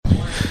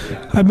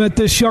I met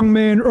this young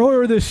man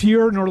earlier this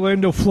year in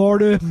Orlando,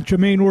 Florida,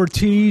 Jamaine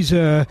Ortiz.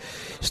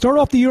 Start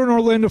off the year in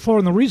Orlando,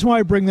 Florida, and the reason why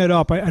I bring that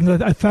up,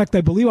 in fact,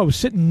 I believe I was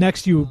sitting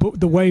next to you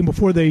the way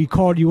before they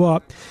called you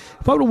up.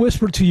 If I would have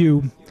whispered to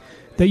you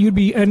that you'd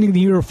be ending the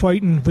year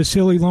fighting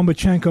Vasily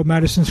Lomachenko,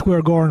 Madison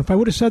Square Garden, if I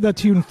would have said that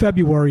to you in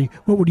February,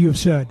 what would you have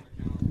said?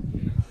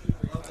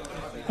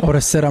 I would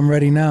have said I'm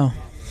ready now.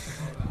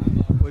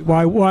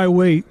 Why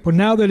wait? But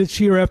now that it's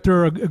here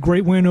after a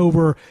great win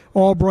over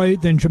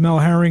Albright, then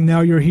Jamel Herring,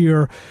 now you're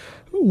here.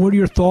 What are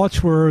your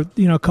thoughts? We're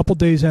a couple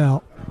days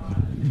out.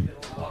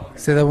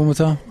 Say that one more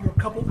time.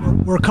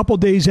 We're a couple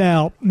days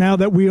out now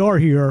that we are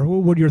here.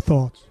 What are your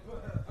thoughts?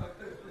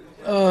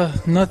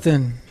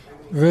 Nothing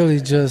really.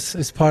 Just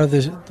it's part of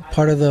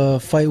the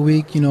fight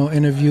week.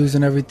 Interviews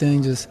and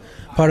everything. Just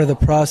part of the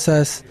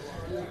process.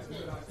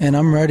 And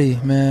I'm ready,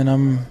 man.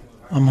 I'm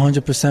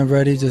 100%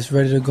 ready. Just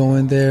ready to go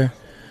in there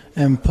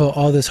and put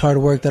all this hard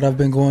work that I've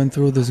been going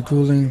through, this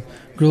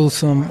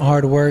gruesome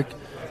hard work,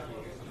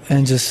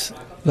 and just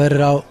let it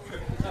out.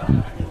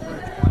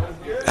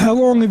 How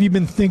long have you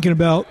been thinking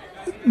about,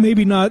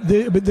 maybe not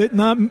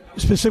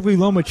specifically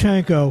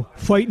Lomachenko,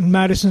 fighting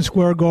Madison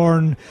Square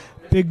Garden,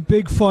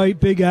 big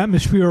fight, big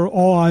atmosphere,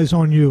 all eyes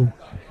on you?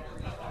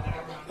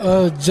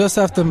 Just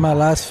after my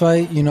last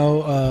fight,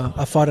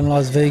 I fought in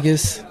Las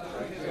Vegas,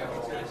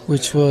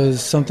 which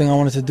was something I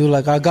wanted to do.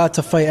 Like, I got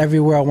to fight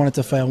everywhere I wanted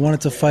to fight. I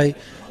wanted to fight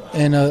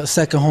in a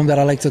second home that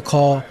I like to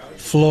call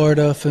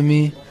Florida for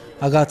me.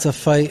 I got to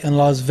fight in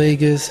Las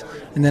Vegas,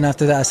 and then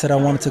after that I said I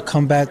wanted to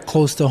come back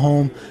close to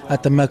home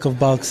at the Mecca of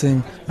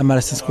boxing at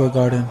Madison Square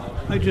Garden.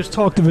 I just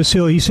talked to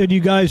Vasily. He said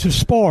you guys have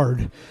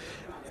sparred.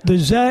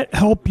 Does that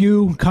help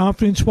you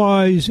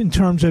confidence-wise in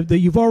terms of that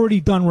you've already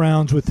done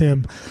rounds with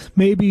him?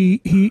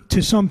 Maybe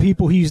to some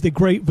people he's the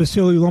great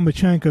Vasily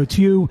Lomachenko.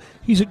 To you,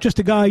 he's just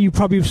a guy you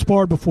probably have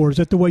sparred before. Is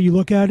that the way you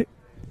look at it?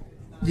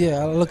 Yeah,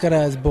 I look at it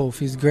as both.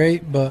 He's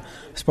great, but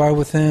I sparred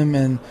with him,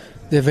 and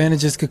the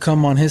advantages could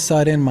come on his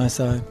side and my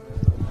side.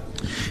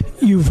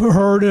 You've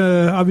heard,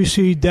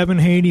 obviously, Devin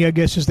Haney, I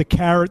guess, is the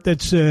carrot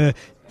that's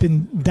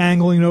been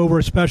dangling over,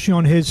 especially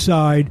on his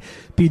side,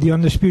 be the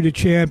undisputed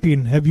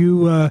champion. Have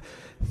you,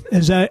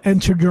 has that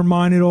entered your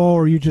mind at all,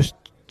 or are you just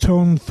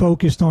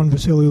focused on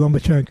Vasily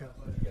Lomachenko?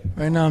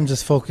 Right now I'm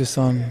just focused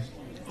on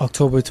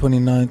October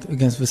 29th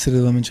against Vasily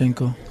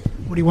Lomachenko.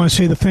 What do you want to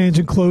say to the fans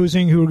in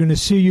closing who are going to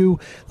see you?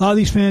 A lot of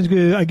these fans,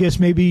 I guess,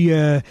 maybe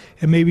and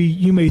maybe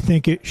you may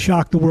think it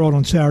shocked the world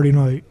on Saturday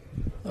night.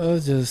 I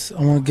want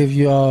to give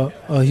you all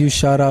a huge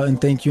shout-out and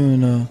thank you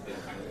and a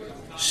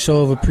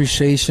show of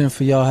appreciation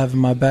for y'all having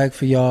my back,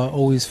 for y'all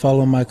always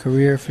following my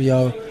career, for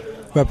y'all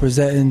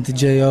representing the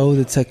J.O.,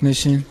 the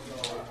technician.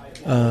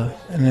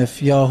 And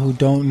if y'all who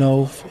don't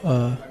know,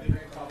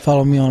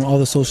 follow me on all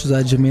the socials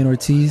at Jamaine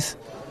Ortiz,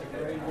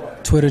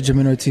 Twitter,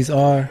 Jamaine Ortiz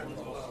R,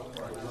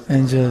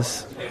 and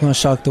just going to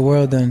shock the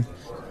world then.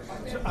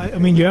 I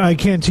mean, yeah, I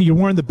can't see you're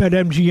wearing the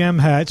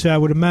BetMGM hat, so I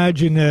would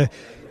imagine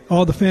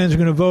all the fans are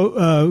going to vote,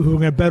 who are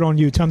going to bet on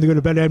you. Time to go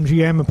to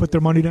BetMGM and put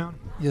their money down?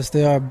 Yes,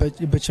 they are.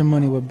 Bet your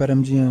money with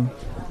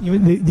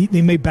BetMGM.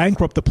 They may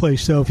bankrupt the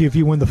place, though, if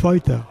you win the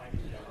fight, though.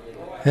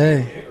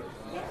 Hey,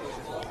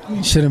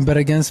 you shouldn't bet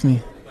against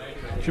me.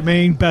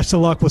 Jamaine, best of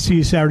luck. We'll see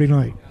you Saturday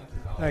night.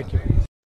 Thank you.